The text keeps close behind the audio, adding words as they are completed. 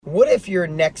What if your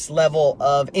next level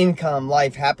of income,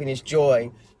 life, happiness,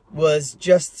 joy was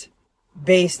just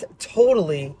based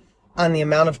totally on the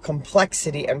amount of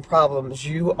complexity and problems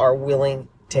you are willing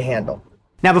to handle?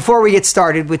 Now, before we get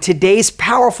started with today's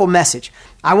powerful message,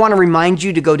 I want to remind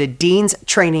you to go to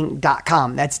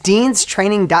deanstraining.com. That's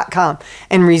deanstraining.com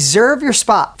and reserve your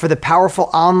spot for the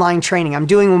powerful online training I'm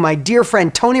doing with my dear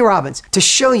friend Tony Robbins to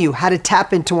show you how to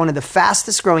tap into one of the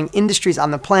fastest growing industries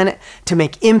on the planet to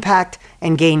make impact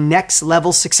and gain next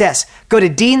level success. Go to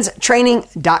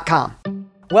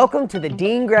deanstraining.com. Welcome to the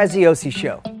Dean Graziosi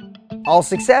Show. All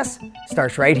success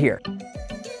starts right here.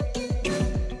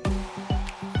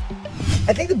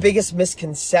 I think the biggest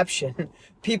misconception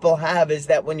people have is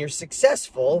that when you're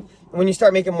successful, when you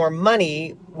start making more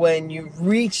money, when you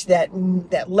reach that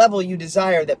level you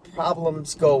desire, that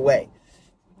problems go away.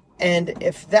 And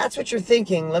if that's what you're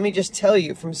thinking, let me just tell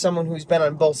you from someone who's been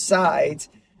on both sides,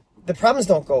 the problems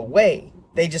don't go away.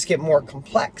 They just get more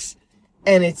complex.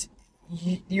 And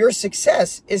your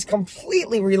success is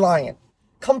completely reliant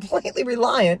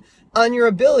on your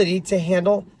ability to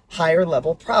handle higher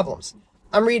level problems.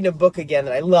 I'm reading a book again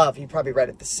that I love. You probably read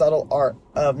it, The Subtle Art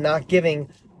of Not Giving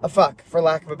a Fuck, for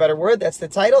lack of a better word. That's the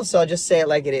title, so I'll just say it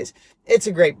like it is. It's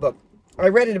a great book. I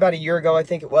read it about a year ago, I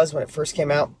think it was, when it first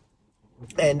came out.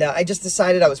 And I just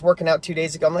decided, I was working out 2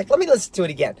 days ago. I'm like, let me listen to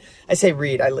it again. I say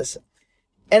read, I listen.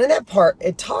 And in that part,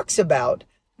 it talks about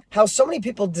how so many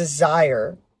people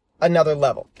desire another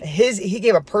level. He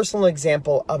gave a personal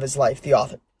example of his life, the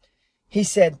author. He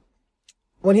said,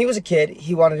 when he was a kid,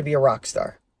 he wanted to be a rock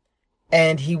star.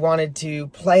 And he wanted to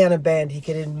play on a band. He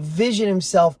could envision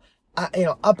himself,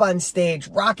 up on stage,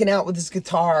 rocking out with his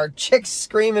guitar, chicks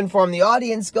screaming for him, the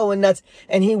audience going nuts,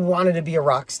 and he wanted to be a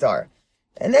rock star.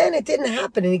 And then it didn't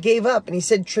happen, and he gave up. And he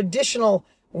said traditional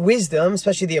wisdom,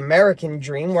 especially the American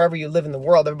dream, wherever you live in the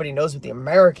world, everybody knows what the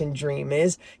American dream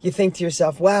is. You think to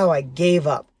yourself, wow, I gave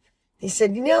up. He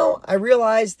said, I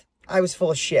realized I was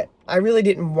full of shit. I really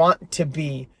didn't want to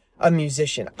be a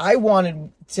musician. I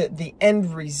wanted the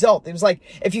end result. It was like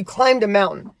if you climbed a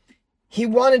mountain, he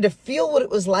wanted to feel what it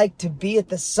was like to be at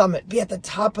the summit, be at the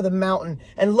top of the mountain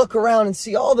and look around and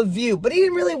see all the view, but he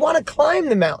didn't really want to climb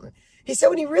the mountain. He said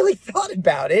when he really thought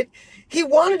about it, he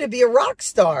wanted to be a rock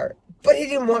star, but he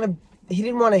didn't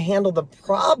want to handle the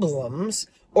problems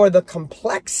or the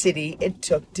complexity it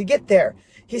took to get there.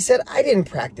 He said, I didn't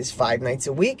practice 5 nights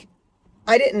a week.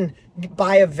 I didn't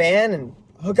buy a van and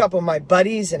hook up with my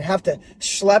buddies and have to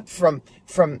schlep from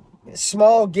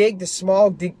small gig to small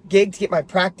gig to get my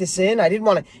practice in. I didn't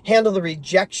want to handle the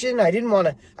rejection. I didn't want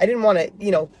to,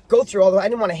 go through all I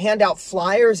didn't want to hand out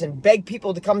flyers and beg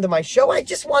people to come to my show. I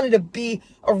just wanted to be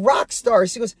a rock star.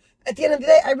 So he goes, at the end of the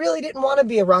day, I really didn't want to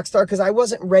be a rock star because I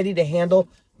wasn't ready to handle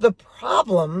the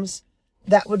problems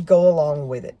that would go along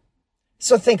with it.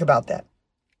 So think about that.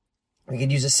 We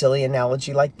could use a silly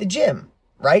analogy like the gym,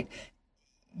 right?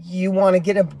 You want to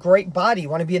get a great body. You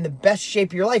want to be in the best shape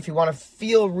of your life. You want to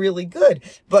feel really good.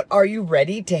 But are you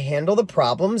ready to handle the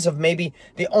problems of maybe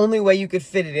the only way you could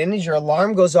fit it in is your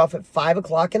alarm goes off at 5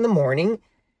 o'clock in the morning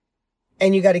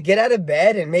and you got to get out of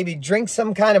bed and maybe drink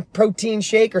some kind of protein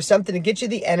shake or something to get you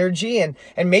the energy and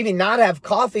maybe not have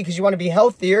coffee because you want to be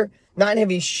healthier, not have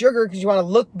any sugar because you want to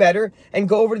look better and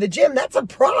go over to the gym? That's a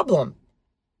problem.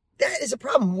 That is a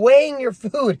problem. Weighing your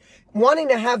food, wanting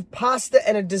to have pasta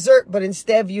and a dessert, but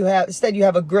instead you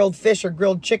have a grilled fish or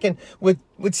grilled chicken with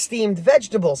steamed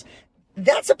vegetables.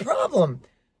 That's a problem.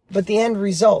 But the end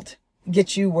result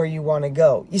gets you where you want to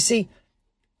go. You see,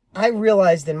 I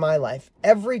realized in my life,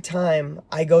 every time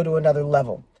I go to another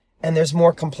level and there's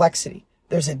more complexity,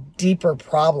 there's a deeper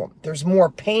problem, there's more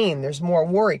pain, there's more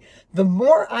worry, the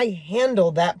more I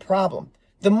handle that problem,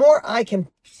 the more I can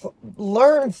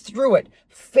learn through it,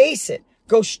 face it,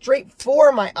 go straight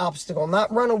for my obstacle,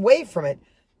 not run away from it,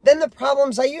 then the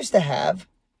problems I used to have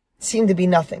seem to be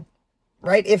nothing,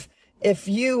 right? If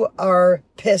you are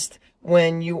pissed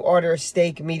when you order a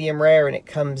steak medium rare and it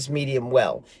comes medium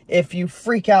well, if you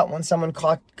freak out when someone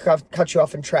cuts you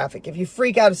off in traffic, if you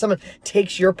freak out if someone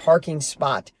takes your parking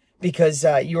spot because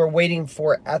you are waiting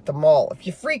for it at the mall, if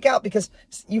you freak out because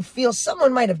you feel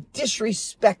someone might have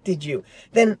disrespected you,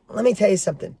 then let me tell you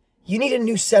something. You need a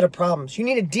new set of problems. You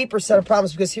need a deeper set of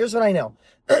problems because here's what I know.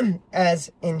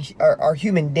 As in our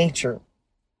human nature,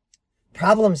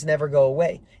 problems never go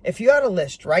away. If you had a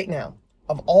list right now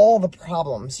of all the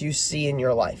problems you see in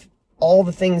your life, all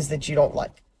the things that you don't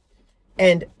like,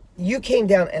 and you came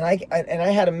down and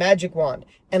I had a magic wand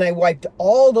and I wiped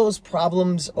all those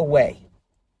problems away,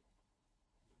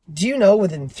 do you know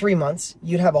within 3 months,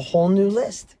 you'd have a whole new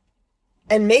list?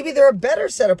 And maybe they're a better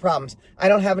set of problems. I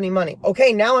don't have any money.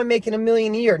 Okay, now I'm making $1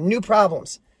 million a year. New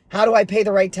problems. How do I pay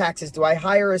the right taxes? Do I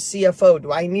hire a CFO?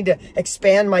 Do I need to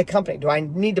expand my company? Do I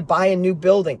need to buy a new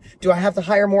building? Do I have to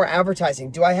hire more advertising?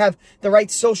 Do I have the right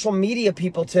social media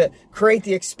people to create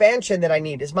the expansion that I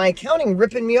need? Is my accountant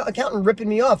ripping me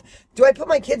off? Do I put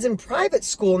my kids in private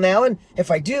school now? And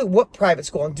if I do, what private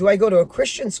school? And do I go to a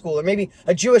Christian school or maybe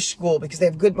a Jewish school because they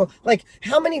have good, like,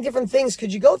 how many different things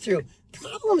could you go through?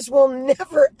 Problems will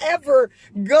never, ever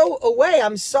go away.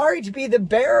 I'm sorry to be the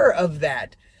bearer of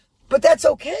that. But that's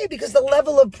okay, because the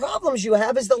level of problems you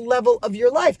have is the level of your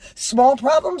life. Small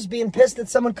problems, being pissed that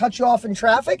someone cut you off in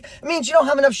traffic, it means you don't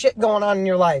have enough shit going on in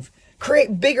your life.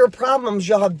 Create bigger problems,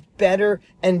 you'll have better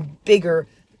and bigger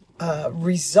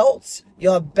results.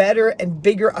 You'll have better and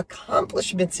bigger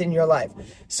accomplishments in your life.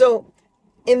 So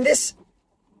in this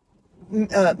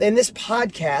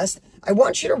podcast, I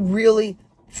want you to really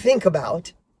think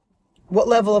about what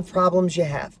level of problems you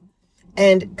have.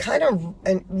 And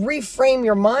reframe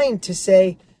your mind to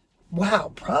say,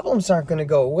 wow, problems aren't going to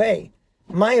go away.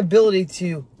 My ability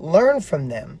to learn from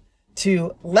them,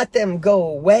 to let them go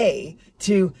away,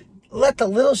 to let the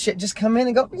little shit just come in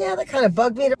and go, yeah, that kind of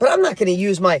bugged me. But I'm not going to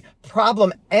use my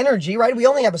problem energy, right? We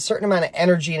only have a certain amount of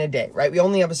energy in a day, right? We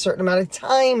only have a certain amount of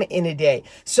time in a day.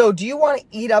 So do you want to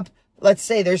eat up, let's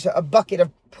say there's a bucket of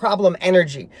problem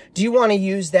energy. Do you want to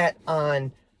use that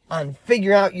on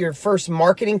figuring out your first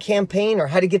marketing campaign, or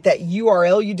how to get that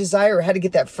URL you desire, or how to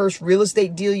get that first real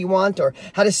estate deal you want, or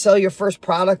how to sell your first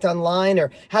product online,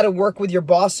 or how to work with your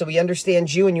boss so he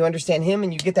understands you and you understand him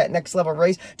and you get that next level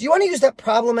raise? Do you want to use that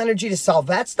problem energy to solve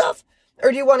that stuff?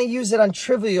 Or do you want to use it on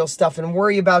trivial stuff and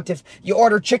worry about if you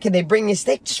order chicken, they bring you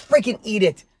steak? Just freaking eat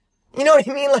it. You know what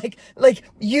I mean? Like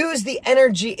use the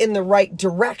energy in the right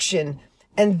direction.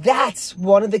 And that's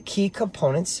one of the key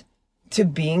components to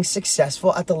being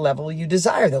successful at the level you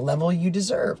desire, the level you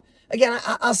deserve. Again,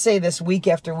 I'll say this week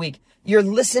after week. You're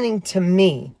listening to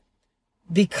me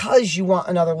because you want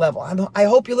another level. I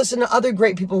hope you listen to other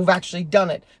great people who've actually done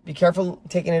it. Be careful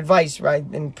taking advice, right?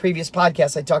 In previous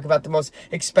podcasts, I talk about the most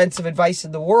expensive advice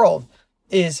in the world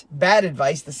is bad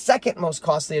advice. The second most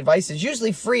costly advice is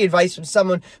usually free advice from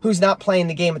someone who's not playing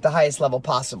the game at the highest level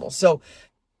possible. So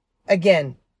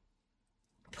again,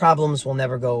 problems will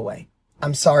never go away.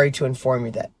 I'm sorry to inform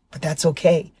you that, but that's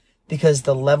okay, because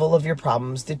the level of your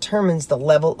problems determines the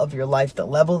level of your life, the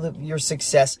level of your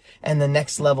success, and the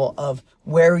next level of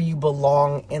where you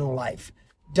belong in life.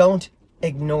 Don't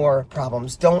ignore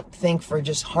problems. Don't think for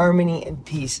just harmony and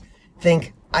peace.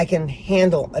 Think, I can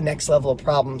handle a next level of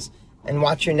problems, and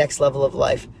watch your next level of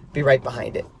life be right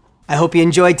behind it. I hope you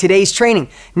enjoyed today's training.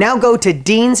 Now go to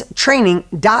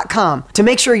deanstraining.com to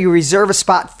make sure you reserve a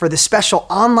spot for the special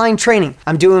online training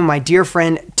I'm doing with my dear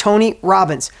friend Tony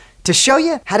Robbins to show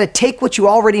you how to take what you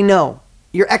already know,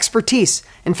 your expertise,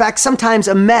 in fact, sometimes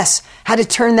a mess, how to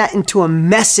turn that into a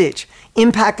message,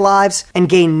 impact lives, and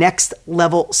gain next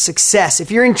level success.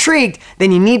 If you're intrigued,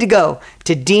 then you need to go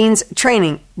to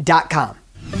deanstraining.com.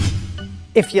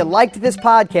 If you liked this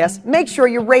podcast, make sure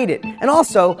you rate it. And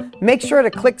also, make sure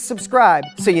to click subscribe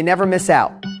so you never miss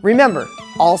out. Remember,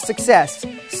 all success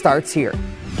starts here.